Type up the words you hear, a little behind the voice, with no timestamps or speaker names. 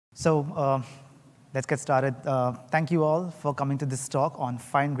So let's get started. Thank you all for coming to this talk on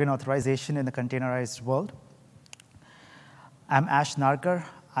fine-grained authorization in the containerized world. I'm Ash Narkar.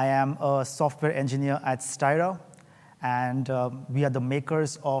 I am a software engineer at Styra, and we are the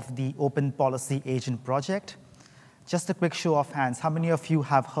makers of the Open Policy Agent project. Just a quick show of hands. How many of you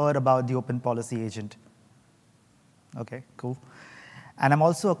have heard about the Open Policy Agent? OK, cool. And I'm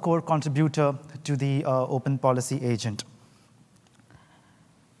also a core contributor to the Open Policy Agent.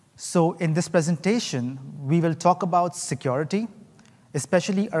 So in this presentation, we will talk about security,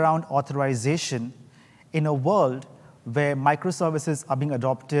 especially around authorization in a world where microservices are being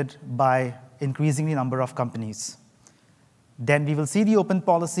adopted by increasingly number of companies. Then we will see the Open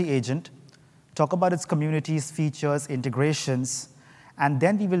Policy Agent, talk about its communities, features, integrations, and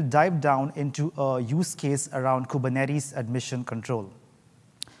then we will dive down into a use case around Kubernetes admission control.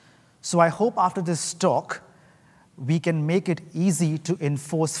 So I hope after this talk, we can make it easy to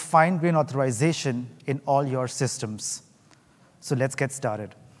enforce fine-grained authorization in all your systems. So let's get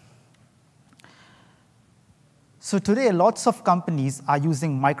started. So today, lots of companies are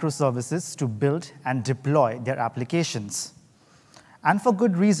using microservices to build and deploy their applications. And for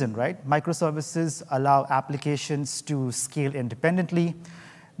good reason, right? Microservices allow applications to scale independently.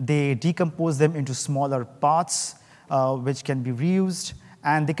 They decompose them into smaller parts, which can be reused,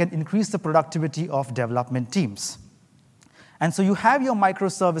 and they can increase the productivity of development teams. And so you have your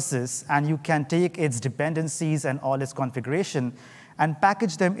microservices, and you can take its dependencies and all its configuration and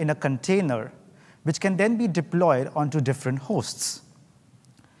package them in a container, which can then be deployed onto different hosts.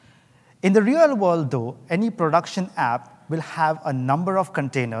 In the real world, though, any production app will have a number of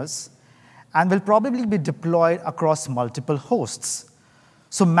containers and will probably be deployed across multiple hosts.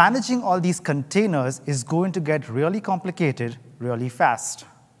 So managing all these containers is going to get really complicated really fast.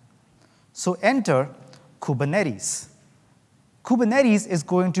 So enter Kubernetes. Kubernetes is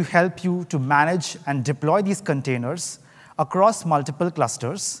going to help you to manage and deploy these containers across multiple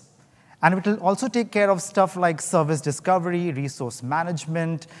clusters. And it will also take care of stuff like service discovery, resource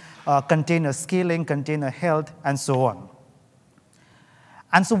management, container scaling, container health, and so on.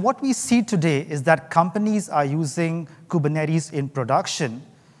 And so what we see today is that companies are using Kubernetes in production.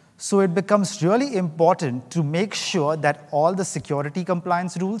 So it becomes really important to make sure that all the security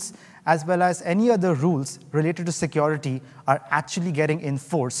compliance rules, as well as any other rules related to security, are actually getting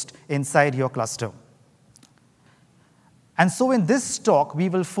enforced inside your cluster. And so in this talk, we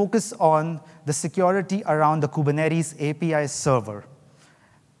will focus on the security around the Kubernetes API server.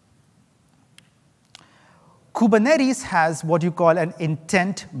 Kubernetes has what you call an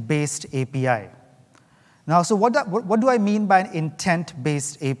intent-based API. Now, so what do I mean by an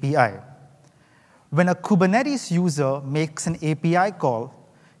intent-based API? When a Kubernetes user makes an API call,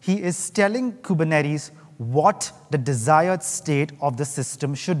 he is telling Kubernetes what the desired state of the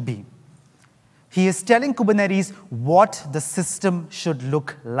system should be. He is telling Kubernetes what the system should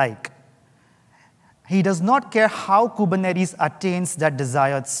look like. He does not care how Kubernetes attains that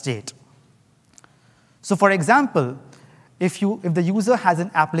desired state. So for example, if the user has an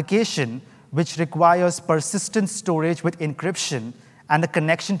application which requires persistent storage with encryption and a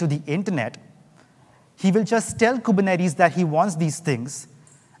connection to the internet, he will just tell Kubernetes that he wants these things,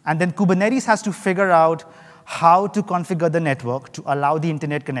 and then Kubernetes has to figure out how to configure the network to allow the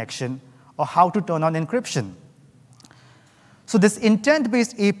internet connection or how to turn on encryption. So this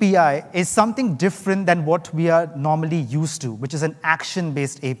intent-based API is something different than what we are normally used to, which is an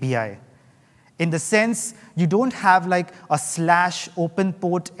action-based API. In the sense, you don't have like a /open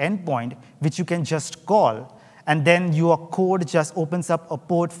port endpoint, which you can just call, and then your code just opens up a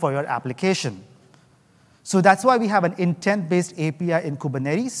port for your application. So that's why we have an intent-based API in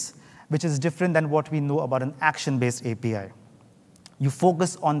Kubernetes, which is different than what we know about an action-based API. You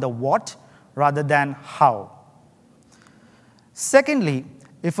focus on the what rather than how. Secondly,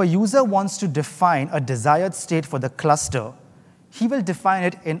 if a user wants to define a desired state for the cluster, he will define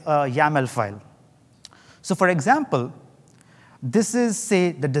it in a YAML file. So for example, this is,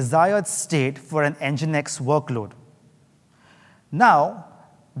 say, the desired state for an Nginx workload. Now,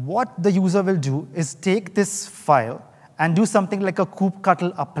 what the user will do is take this file and do something like a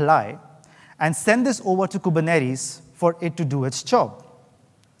kubectl apply and send this over to Kubernetes for it to do its job.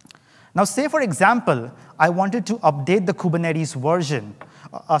 Now, say, for example, I wanted to update the Kubernetes version,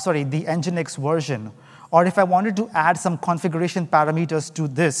 the Nginx version, or if I wanted to add some configuration parameters to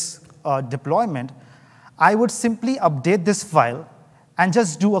this deployment, I would simply update this file and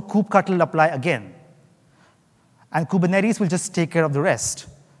just do a kubectl apply again. And Kubernetes will just take care of the rest.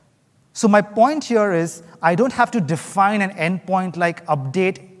 So my point here is I don't have to define an endpoint like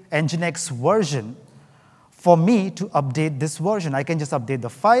update Nginx version for me to update this version. I can just update the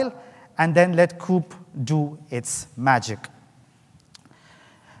file and then let kube do its magic.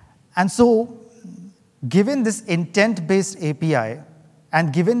 And so, given this intent-based API,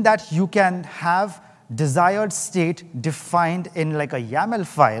 and given that you can have desired state defined in like a YAML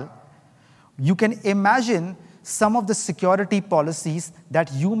file, you can imagine some of the security policies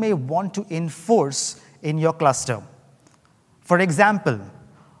that you may want to enforce in your cluster. For example,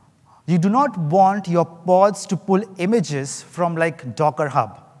 you do not want your pods to pull images from like Docker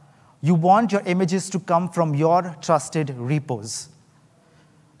Hub. You want your images to come from your trusted repos.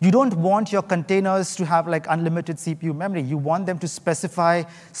 You don't want your containers to have like unlimited CPU memory. You want them to specify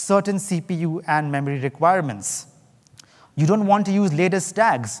certain CPU and memory requirements. You don't want to use latest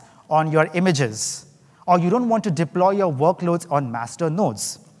tags on your images, or you don't want to deploy your workloads on master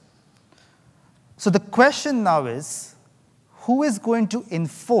nodes. So the question now is, who is going to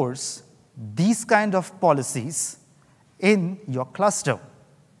enforce these kind of policies in your cluster?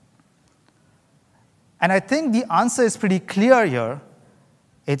 And I think the answer is pretty clear here.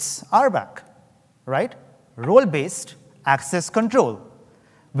 It's RBAC, right? Role-based access control.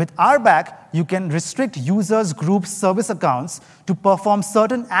 With RBAC, you can restrict users, groups, service accounts to perform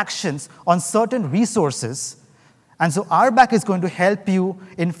certain actions on certain resources. And so RBAC is going to help you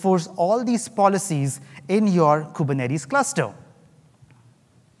enforce all these policies in your Kubernetes cluster.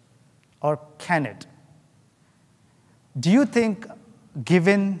 Or can it? Do you think,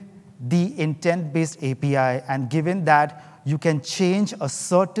 given the intent-based API and given that you can change a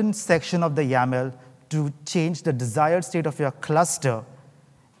certain section of the YAML to change the desired state of your cluster,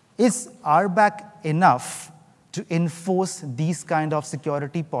 is RBAC enough to enforce these kind of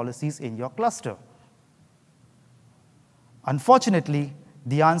security policies in your cluster? Unfortunately,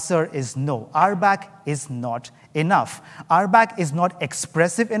 the answer is no. RBAC is not enough. RBAC is not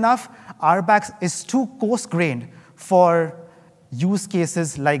expressive enough. RBAC is too coarse-grained for use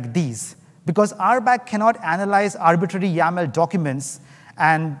cases like these, because RBAC cannot analyze arbitrary YAML documents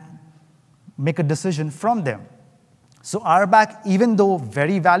and make a decision from them. So RBAC, even though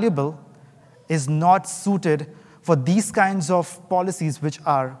very valuable, is not suited for these kinds of policies which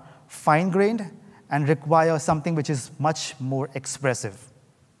are fine-grained and require something which is much more expressive.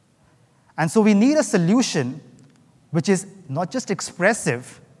 And so we need a solution which is not just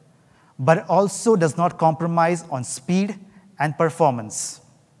expressive, but also does not compromise on speed and performance.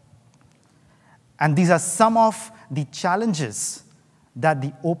 And these are some of the challenges that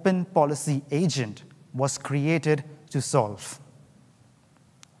the Open Policy Agent was created to solve.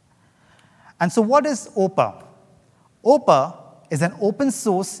 And so what is OPA? OPA is an open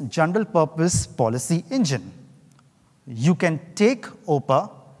source general purpose policy engine. You can take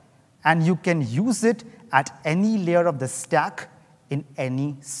OPA and you can use it at any layer of the stack in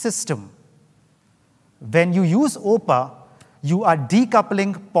any system. When you use OPA, you are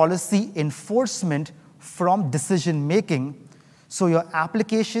decoupling policy enforcement from decision making, so your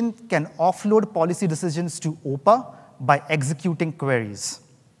application can offload policy decisions to OPA by executing queries.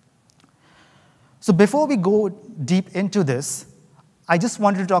 So before we go deep into this, I just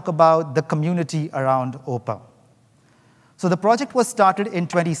wanted to talk about the community around OPA. So the project was started in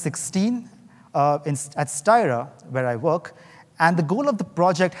 2016 at Styra, where I work, and the goal of the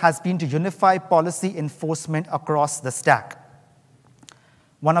project has been to unify policy enforcement across the stack.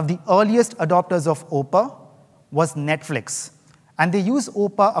 One of the earliest adopters of OPA was Netflix, and they use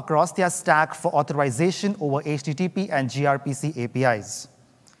OPA across their stack for authorization over HTTP and gRPC APIs.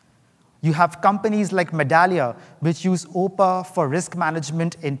 You have companies like Medallia, which use OPA for risk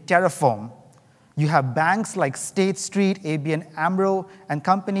management in Terraform. You have banks like State Street, ABN AMRO, and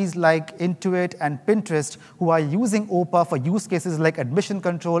companies like Intuit and Pinterest who are using OPA for use cases like admission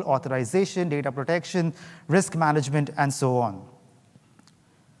control, authorization, data protection, risk management, and so on.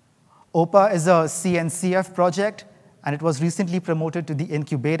 OPA is a CNCF project, and it was recently promoted to the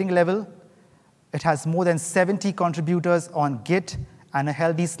incubating level. It has more than 70 contributors on Git and a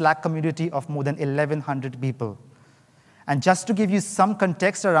healthy Slack community of more than 1,100 people. And just to give you some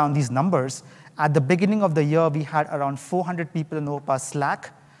context around these numbers, at the beginning of the year, we had around 400 people in OPA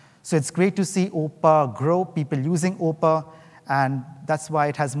Slack. So it's great to see OPA grow, people using OPA, and that's why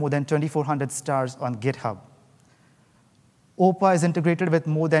it has more than 2,400 stars on GitHub. OPA is integrated with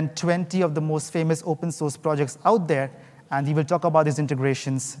more than 20 of the most famous open source projects out there, and we will talk about these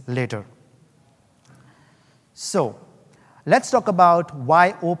integrations later. So let's talk about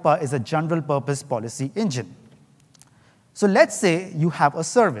why OPA is a general purpose policy engine. So let's say you have a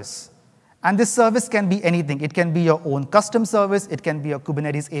service, and this service can be anything. It can be your own custom service, it can be a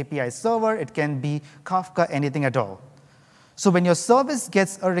Kubernetes API server, it can be Kafka, anything at all. So when your service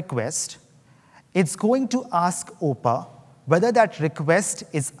gets a request, It's going to ask OPA whether that request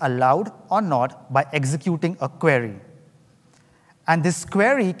is allowed or not by executing a query. And this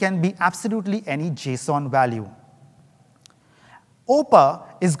query can be absolutely any JSON value. OPA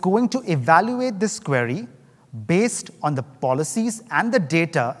is going to evaluate this query based on the policies and the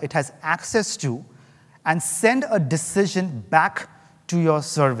data it has access to and send a decision back to your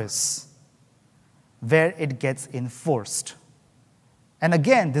service where it gets enforced. And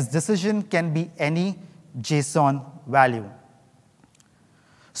again, this decision can be any JSON value.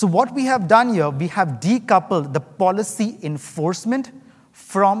 So what we have done here, we have decoupled the policy enforcement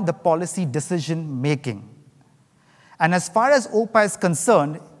from the policy decision making. And as far as OPA is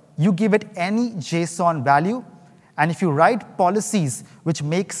concerned, you give it any JSON value, and if you write policies which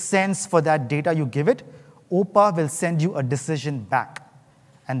make sense for that data you give it, OPA will send you a decision back.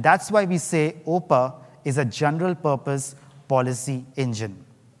 And that's why we say OPA is a general purpose policy engine.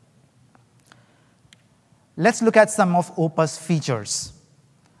 Let's look at some of OPA's features.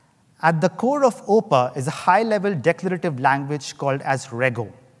 At the core of OPA is a high-level declarative language called as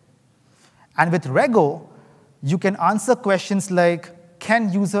Rego. And with Rego, you can answer questions like,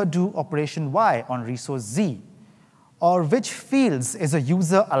 can user do operation Y on resource Z? Or which fields is a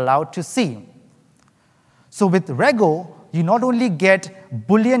user allowed to see? So with Rego, you not only get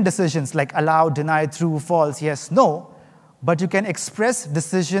Boolean decisions like allow, deny, true, false, yes, no, but you can express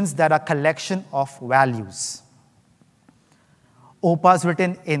decisions that are a collection of values. OPA is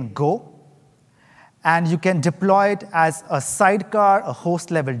written in Go, and you can deploy it as a sidecar, a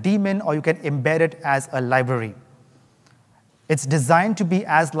host-level daemon, or you can embed it as a library. It's designed to be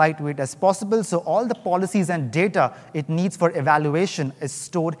as lightweight as possible, so all the policies and data it needs for evaluation is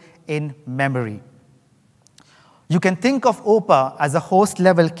stored in memory. You can think of OPA as a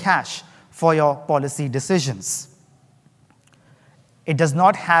host-level cache for your policy decisions. It does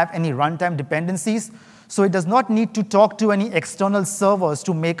not have any runtime dependencies, so it does not need to talk to any external servers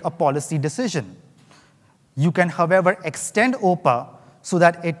to make a policy decision. You can, however, extend OPA so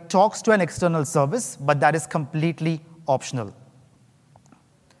that it talks to an external service, but that is completely optional.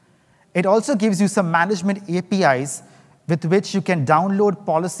 It also gives you some management APIs with which you can download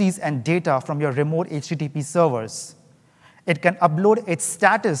policies and data from your remote HTTP servers. It can upload its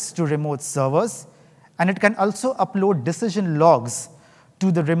status to remote servers, and it can also upload decision logs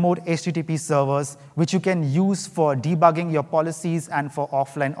to the remote HTTP servers, which you can use for debugging your policies and for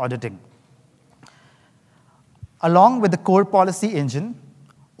offline auditing. Along with the core policy engine,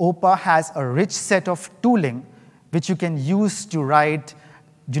 OPA has a rich set of tooling which you can use to write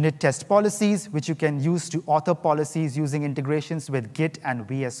unit test policies, which you can use to author policies using integrations with Git and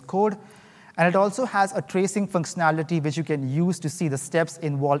VS Code. And it also has a tracing functionality which you can use to see the steps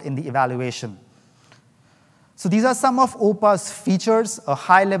involved in the evaluation. So these are some of OPA's features: a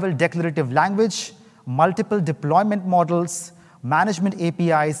high-level declarative language, multiple deployment models, management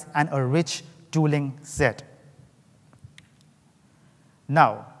APIs, and a rich tooling set.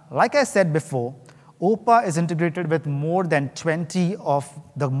 Now, like I said before, OPA is integrated with more than 20 of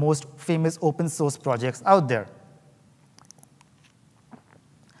the most famous open source projects out there.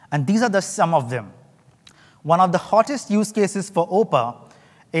 And these are some of them. One of the hottest use cases for OPA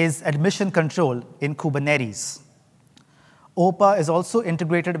is admission control in Kubernetes. OPA is also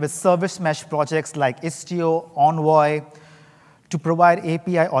integrated with service mesh projects like Istio, Envoy, to provide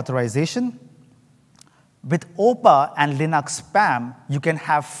API authorization. With OPA and Linux PAM, you can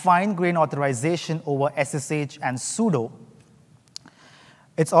have fine-grained authorization over SSH and sudo.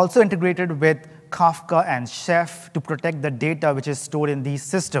 It's also integrated with Kafka and Chef to protect the data which is stored in these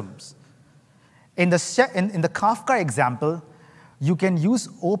systems. In the Kafka example, you can use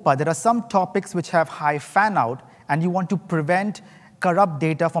OPA. There are some topics which have high fan-out, and you want to prevent corrupt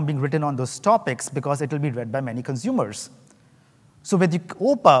data from being written on those topics because it will be read by many consumers. So with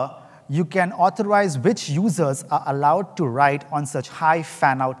OPA, you can authorize which users are allowed to write on such high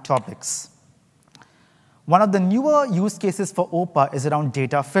fan-out topics. One of the newer use cases for OPA is around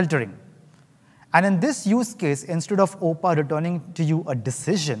data filtering. And in this use case, instead of OPA returning to you a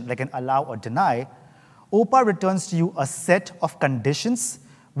decision, like an allow or deny, OPA returns to you a set of conditions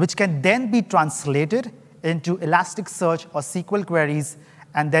which can then be translated into Elasticsearch or SQL queries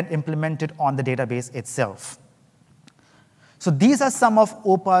and then implemented on the database itself. So these are some of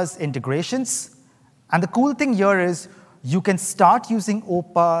OPA's integrations. And the cool thing here is you can start using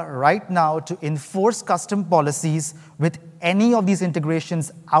OPA right now to enforce custom policies with any of these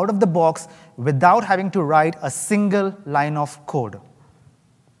integrations out of the box without having to write a single line of code.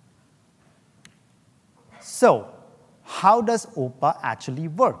 So how does OPA actually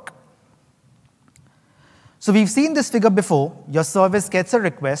work? So we've seen this figure before. Your service gets a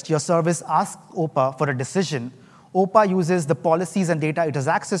request. Your service asks OPA for a decision. OPA uses the policies and data it has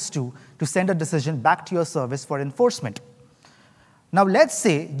access to send a decision back to your service for enforcement. Now, let's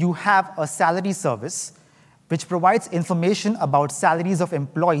say you have a salary service which provides information about salaries of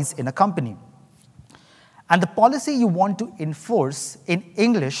employees in a company. And the policy you want to enforce in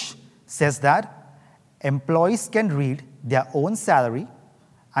English says that employees can read their own salary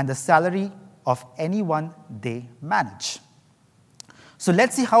and the salary of anyone they manage. So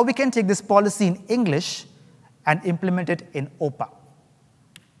let's see how we can take this policy in English and implement it in OPA.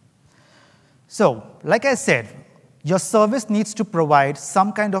 So, like I said, your service needs to provide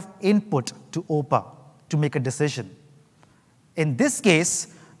some kind of input to OPA to make a decision. In this case,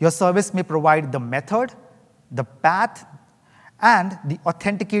 your service may provide the method, the path, and the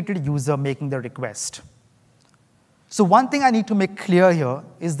authenticated user making the request. So one thing I need to make clear here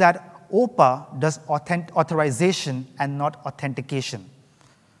is that OPA does authorization and not authentication.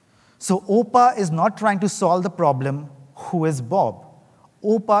 So OPA is not trying to solve the problem, who is Bob?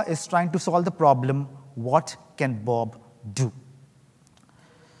 OPA is trying to solve the problem, what can Bob do?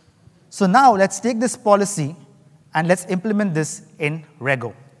 So now let's take this policy and let's implement this in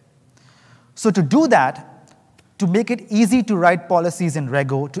Rego. So to do that, to make it easy to write policies in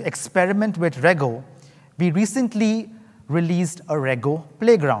Rego, to experiment with Rego, we recently released a Rego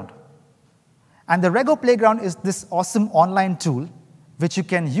Playground. And the Rego Playground is this awesome online tool which you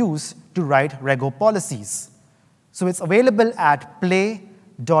can use to write Rego policies. So it's available at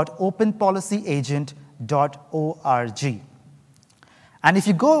play.openpolicyagent.org. And if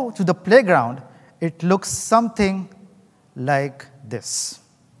you go to the playground, it looks something like this.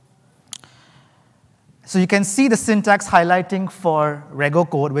 So you can see the syntax highlighting for Rego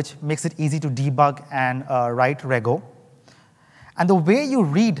code, which makes it easy to debug and write Rego. And the way you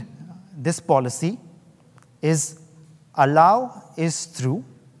read this policy is allow is true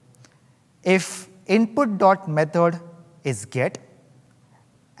if input.method is get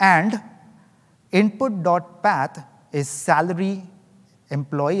and input.path is salary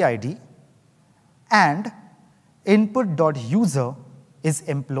employee ID and input.user is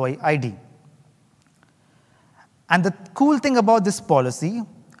employee ID. And the cool thing about this policy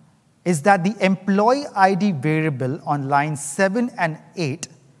is that the employee ID variable on lines 7 and 8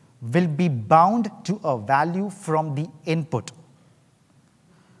 will be bound to a value from the input.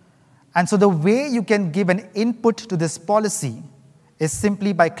 And so the way you can give an input to this policy is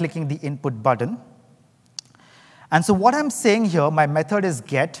simply by clicking the input button. And so what I'm saying here, my method is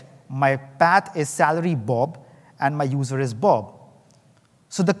get, my path is salary Bob, and my user is Bob.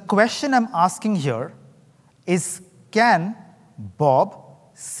 So the question I'm asking here is, can Bob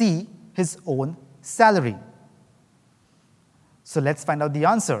see his own salary? So let's find out the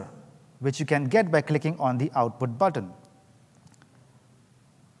answer, which you can get by clicking on the output button.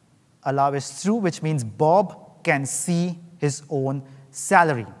 Allow is true, which means Bob can see his own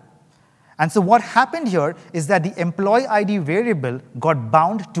salary. And so what happened here is that the employee ID variable got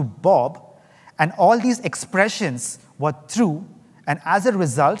bound to Bob, and all these expressions were true, and as a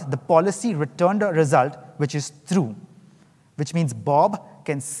result, the policy returned a result which is true, which means Bob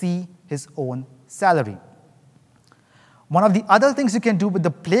can see his own salary. One of the other things you can do with the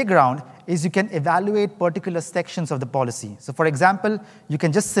playground is you can evaluate particular sections of the policy. So for example, you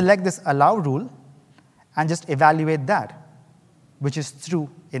can just select this allow rule and just evaluate that, which is true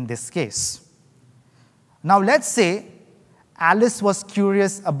in this case. Now let's say Alice was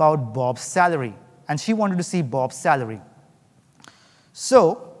curious about Bob's salary, and she wanted to see Bob's salary.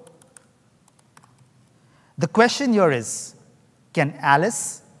 So the question here is, can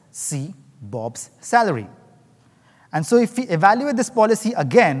Alice see Bob's salary? And so if we evaluate this policy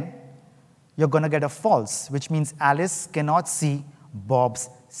again, you're going to get a false, which means Alice cannot see Bob's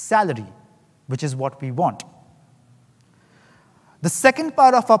salary, which is what we want. The second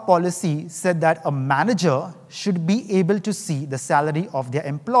part of our policy said that a manager should be able to see the salary of their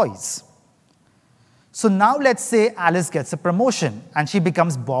employees. So now let's say Alice gets a promotion and she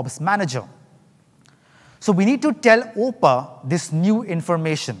becomes Bob's manager. So we need to tell OPA this new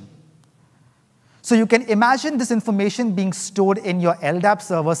information. So you can imagine this information being stored in your LDAP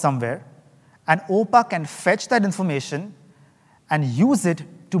server somewhere, and OPA can fetch that information and use it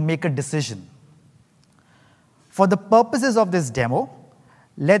to make a decision. For the purposes of this demo,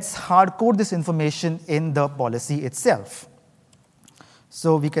 let's hardcode this information in the policy itself.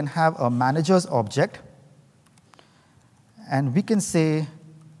 So we can have a manager's object, and we can say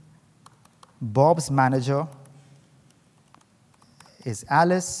Bob's manager is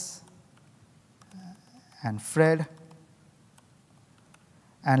Alice and Fred,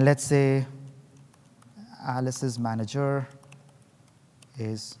 and let's say Alice's manager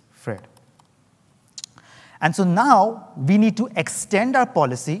is Fred. And so now we need to extend our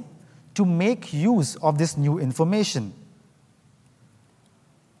policy to make use of this new information.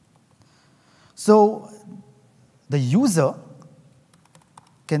 So the user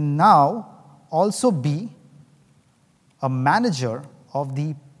can now also be a manager of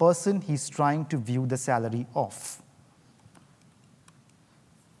the person he's trying to view the salary of.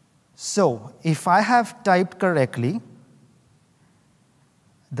 So if I have typed correctly,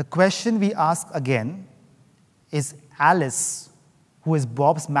 the question we ask again is Alice, who is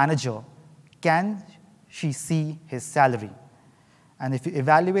Bob's manager, can she see his salary? And if you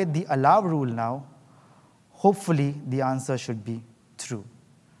evaluate the allow rule now, hopefully the answer should be true,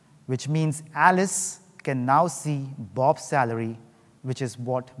 which means Alice can now see Bob's salary, which is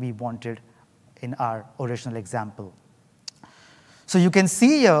what we wanted in our original example. So you can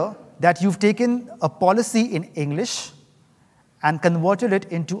see here that you've taken a policy in English and converted it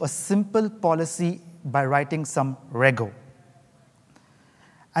into a simple policy by writing some rego.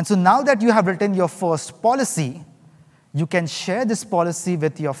 And so now that you have written your first policy, you can share this policy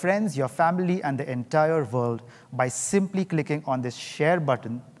with your friends, your family, and the entire world by simply clicking on this share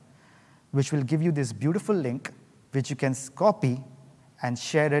button, which will give you this beautiful link, which you can copy and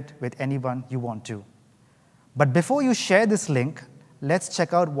share it with anyone you want to. But before you share this link, let's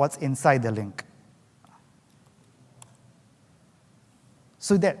check out what's inside the link.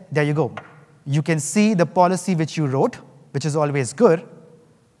 So there you go. You can see the policy which you wrote, which is always good,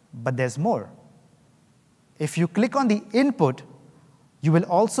 but there's more. If you click on the input, you will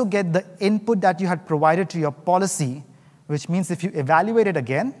also get the input that you had provided to your policy, which means if you evaluate it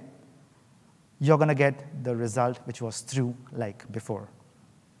again, you're going to get the result which was true like before.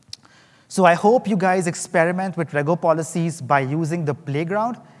 So I hope you guys experiment with Rego policies by using the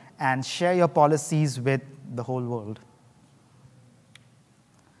playground and share your policies with the whole world.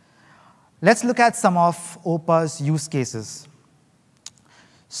 Let's look at some of OPA's use cases.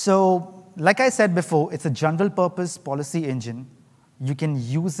 So, like I said before, it's a general purpose policy engine. You can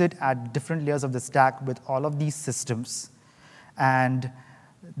use it at different layers of the stack with all of these systems. And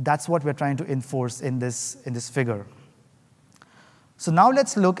that's what we're trying to enforce in this figure. So now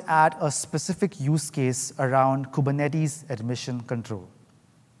let's look at a specific use case around Kubernetes admission control.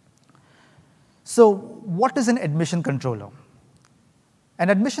 So what is an admission controller? An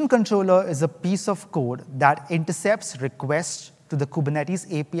admission controller is a piece of code that intercepts requests to the Kubernetes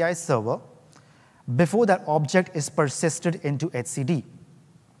API server before that object is persisted into etcd.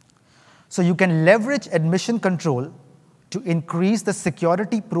 So you can leverage admission control to increase the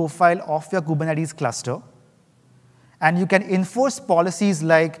security profile of your Kubernetes cluster. And you can enforce policies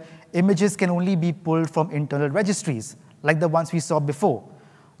like images can only be pulled from internal registries, like the ones we saw before.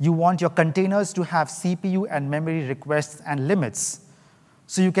 You want your containers to have CPU and memory requests and limits.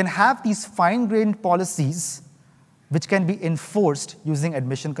 So you can have these fine-grained policies which can be enforced using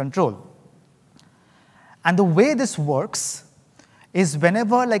admission control. And the way this works is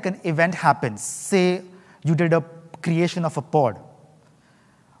whenever like an event happens, say you did a creation of a pod,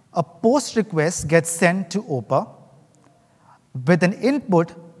 a post request gets sent to OPA with an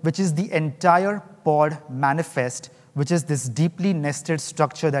input which is the entire pod manifest, which is this deeply nested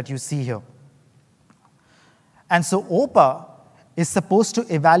structure that you see here. And so OPA is supposed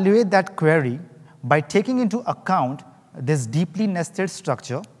to evaluate that query by taking into account this deeply nested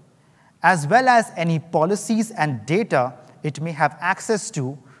structure, as well as any policies and data it may have access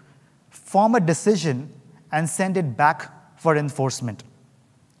to, form a decision, and send it back for enforcement.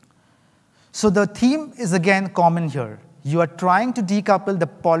 So the theme is again common here. You are trying to decouple the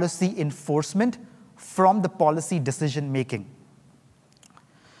policy enforcement from the policy decision making.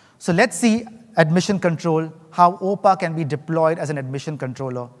 So let's see admission control, how OPA can be deployed as an admission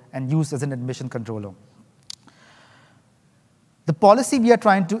controller and used as an admission controller. The policy we are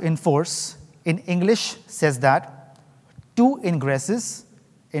trying to enforce in English says that two ingresses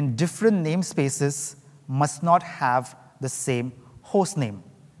in different namespaces must not have the same host name.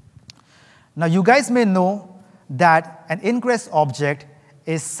 Now, you guys may know that an ingress object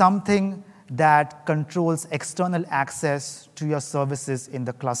is something that controls external access to your services in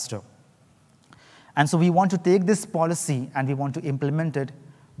the cluster. And so we want to take this policy and we want to implement it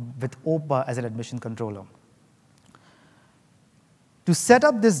with OPA as an admission controller. To set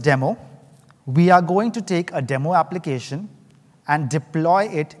up this demo, we are going to take a demo application and deploy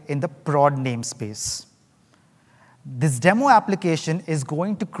it in the prod namespace. This demo application is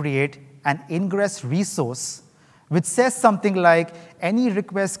going to create an ingress resource which says something like any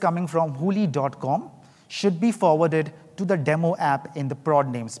request coming from huli.com should be forwarded to the demo app in the prod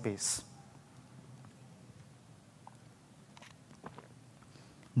namespace.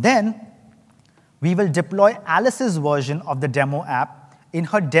 Then we will deploy Alice's version of the demo app in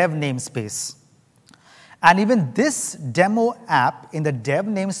her dev namespace. And even this demo app in the dev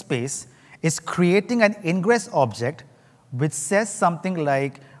namespace is creating an ingress object which says something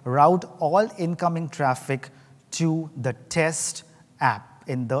like route all incoming traffic to the test app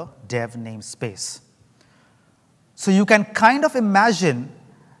in the dev namespace. So you can kind of imagine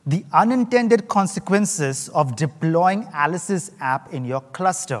the unintended consequences of deploying Alice's app in your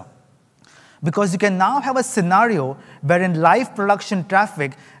cluster. Because you can now have a scenario wherein live production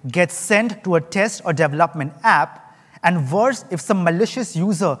traffic gets sent to a test or development app, and worse, if some malicious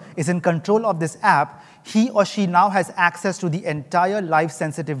user is in control of this app, he or she now has access to the entire live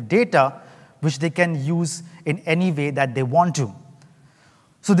sensitive data, which they can use in any way that they want to.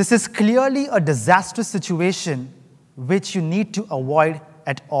 So this is clearly a disastrous situation which you need to avoid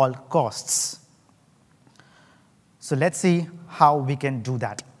at all costs. So let's see how we can do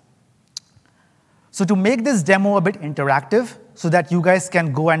that. So to make this demo a bit interactive so that you guys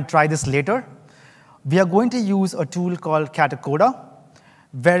can go and try this later, we are going to use a tool called Katacoda,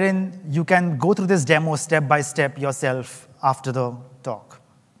 wherein you can go through this demo step by step yourself after the talk.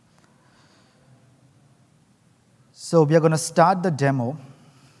 So we are going to start the demo.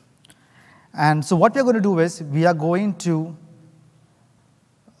 And so what we are going to do is we are going to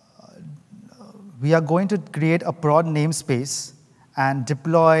create a prod namespace and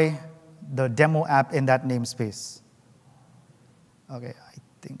deploy the demo app in that namespace. Okay, I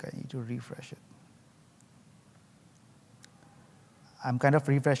think I need to refresh it. I'm kind of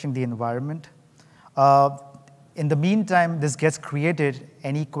refreshing the environment. In the meantime, this gets created.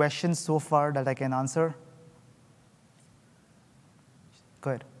 Any questions so far that I can answer? Go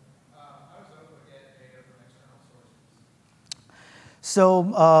ahead. How does OPA get data from external sources? So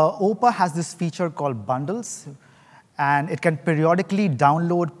OPA has this feature called bundles, and it can periodically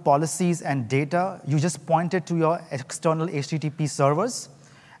download policies and data. You just point it to your external HTTP servers,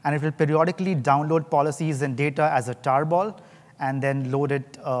 and it will periodically download policies and data as a tarball, and then load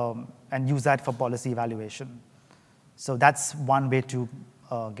it and use that for policy evaluation. So that's one way to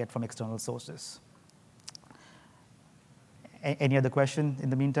get from external sources. Any other question in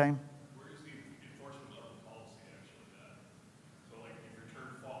the meantime? Where is the enforcement of the policy actually then? So like if you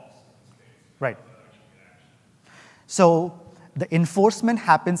return false in this case, right. How does that actually get action? So the enforcement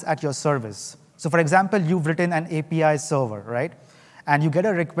happens at your service. So for example, you've written an API server, right? And you get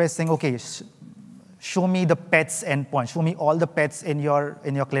a request saying, okay, show me the pets endpoint, show me all the pets in your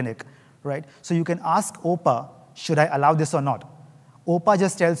clinic, right? So you can ask OPA, should I allow this or not? OPA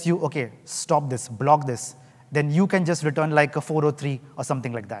just tells you, okay, stop this, block this. Then you can just return like a 403 or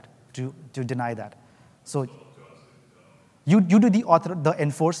something like that to deny that. So you do the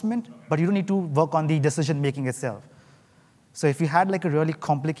enforcement, but you don't need to work on the decision making itself. So if you had like a really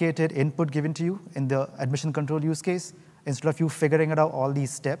complicated input given to you in the admission control use case, instead of you figuring out all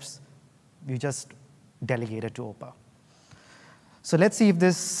these steps, you just delegate it to OPA. So let's see if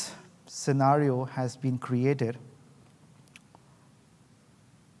this scenario has been created.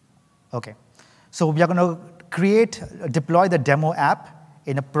 Okay. So we are going to deploy the demo app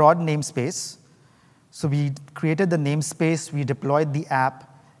in a prod namespace. So we created the namespace, we deployed the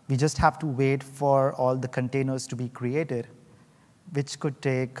app. We just have to wait for all the containers to be created, which could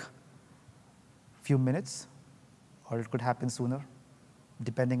take a few minutes, or it could happen sooner,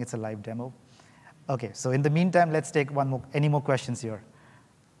 depending it's a live demo. Okay, so in the meantime, let's take any more questions here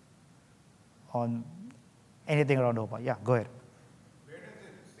on anything around OPA. Yeah, go ahead. Where does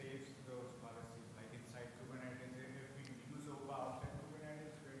it save those policies, like inside Kubernetes? If we use OPA outside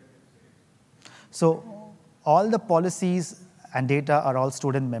Kubernetes, where does it save? So all the policies and data are all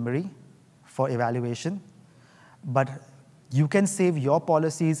stored in memory for evaluation, but you can save your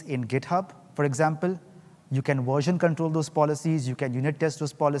policies in GitHub, for example. You can version control those policies, you can unit test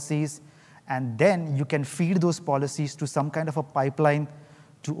those policies, and then you can feed those policies to some kind of a pipeline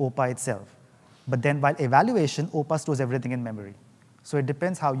to OPA itself. But then while evaluation, OPA stores everything in memory. So it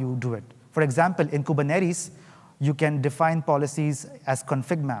depends how you do it. For example, in Kubernetes, you can define policies as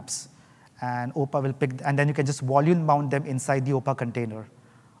config maps, and OPA will pick, and then you can just volume mount them inside the OPA container,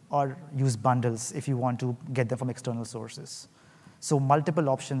 or use bundles if you want to get them from external sources. So multiple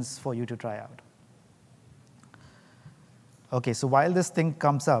options for you to try out. Okay, so while this thing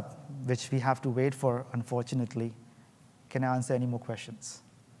comes up, which we have to wait for, unfortunately, can I answer any more questions?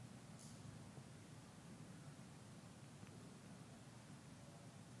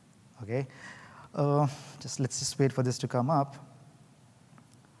 Okay, let's just wait for this to come up.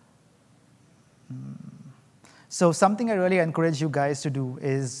 So something I really encourage you guys to do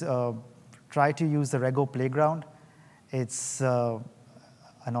is try to use the Rego Playground. It's a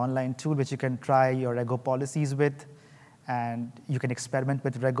an online tool which you can try your Rego policies with, and you can experiment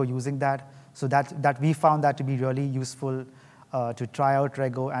with Rego using that. So that we found that to be really useful to try out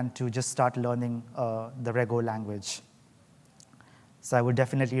Rego and to just start learning the Rego language. So I would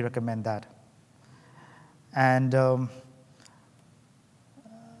definitely recommend that. And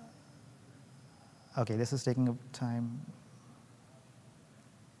okay, this is taking up time.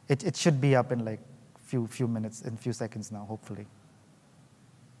 It should be up in like few minutes, in few seconds now, hopefully.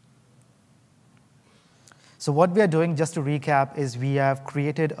 So what we are doing, just to recap, is we have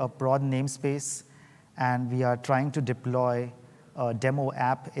created a prod namespace, and we are trying to deploy a demo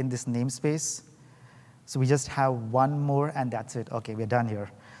app in this namespace. So we just have one more, and that's it. OK, we're done here.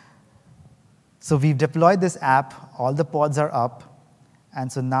 So we've deployed this app. All the pods are up. And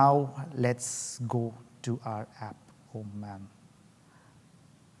so now let's go to our app. Oh, man.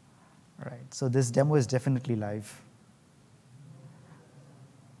 All right, so this demo is definitely live.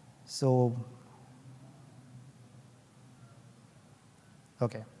 So,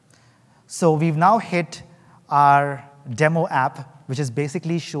 OK. So we've now hit our demo app, which is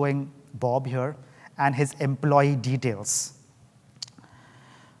basically showing Bob here and his employee details.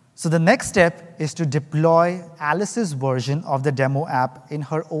 So the next step is to deploy Alice's version of the demo app in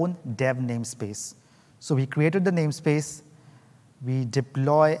her own dev namespace. So we created the namespace. We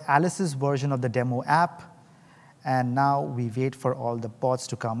deploy Alice's version of the demo app. And now we wait for all the pods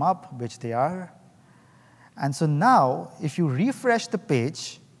to come up, which they are. And so now, if you refresh the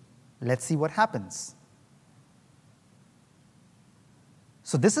page, let's see what happens.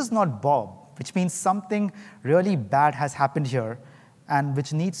 So this is not Bob, which means something really bad has happened here, and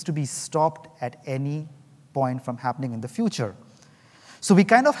which needs to be stopped at any point from happening in the future. So we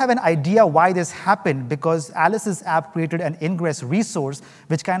kind of have an idea why this happened, because Alice's app created an ingress resource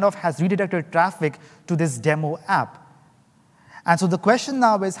which kind of has redirected traffic to this demo app. And so the question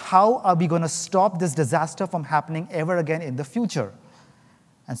now is, how are we going to stop this disaster from happening ever again in the future?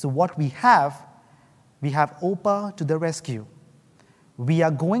 And so what we have OPA to the rescue. We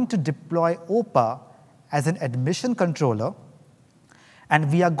are going to deploy OPA as an admission controller,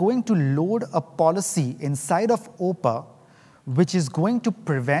 and we are going to load a policy inside of OPA which is going to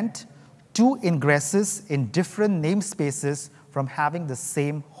prevent two ingresses in different namespaces from having the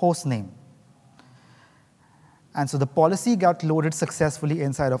same host name. And so the policy got loaded successfully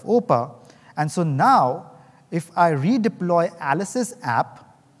inside of OPA. And so now, if I redeploy Alice's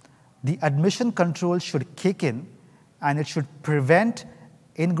app, the admission control should kick in, and it should prevent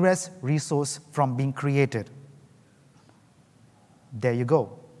ingress resource from being created. There you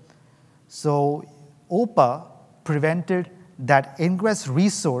go. So OPA prevented that ingress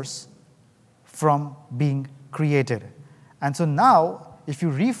resource from being created. And so now, if you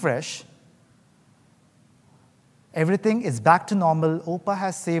refresh, everything is back to normal. OPA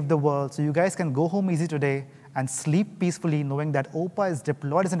has saved the world. So you guys can go home easy today and sleep peacefully knowing that OPA is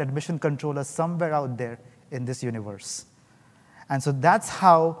deployed as an admission controller somewhere out there in this universe. And so that's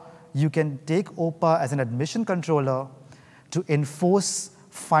how you can take OPA as an admission controller to enforce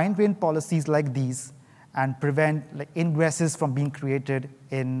fine-grained policies like these and prevent ingresses from being created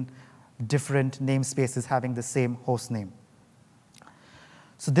in different namespaces having the same host name.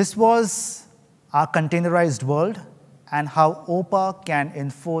 So this was our containerized world and how OPA can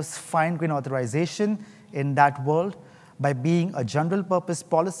enforce fine-grained authorization in that world by being a general-purpose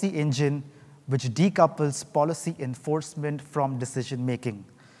policy engine which decouples policy enforcement from decision-making.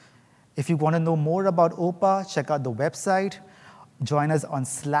 If you want to know more about OPA, check out the website. Join us on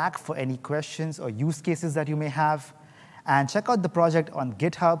Slack for any questions or use cases that you may have. And check out the project on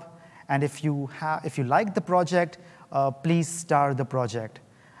GitHub. And if you like the project, please star the project.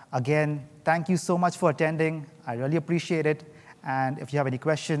 Again, thank you so much for attending. I really appreciate it. And if you have any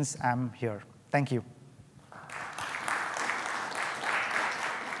questions, I'm here. Thank you.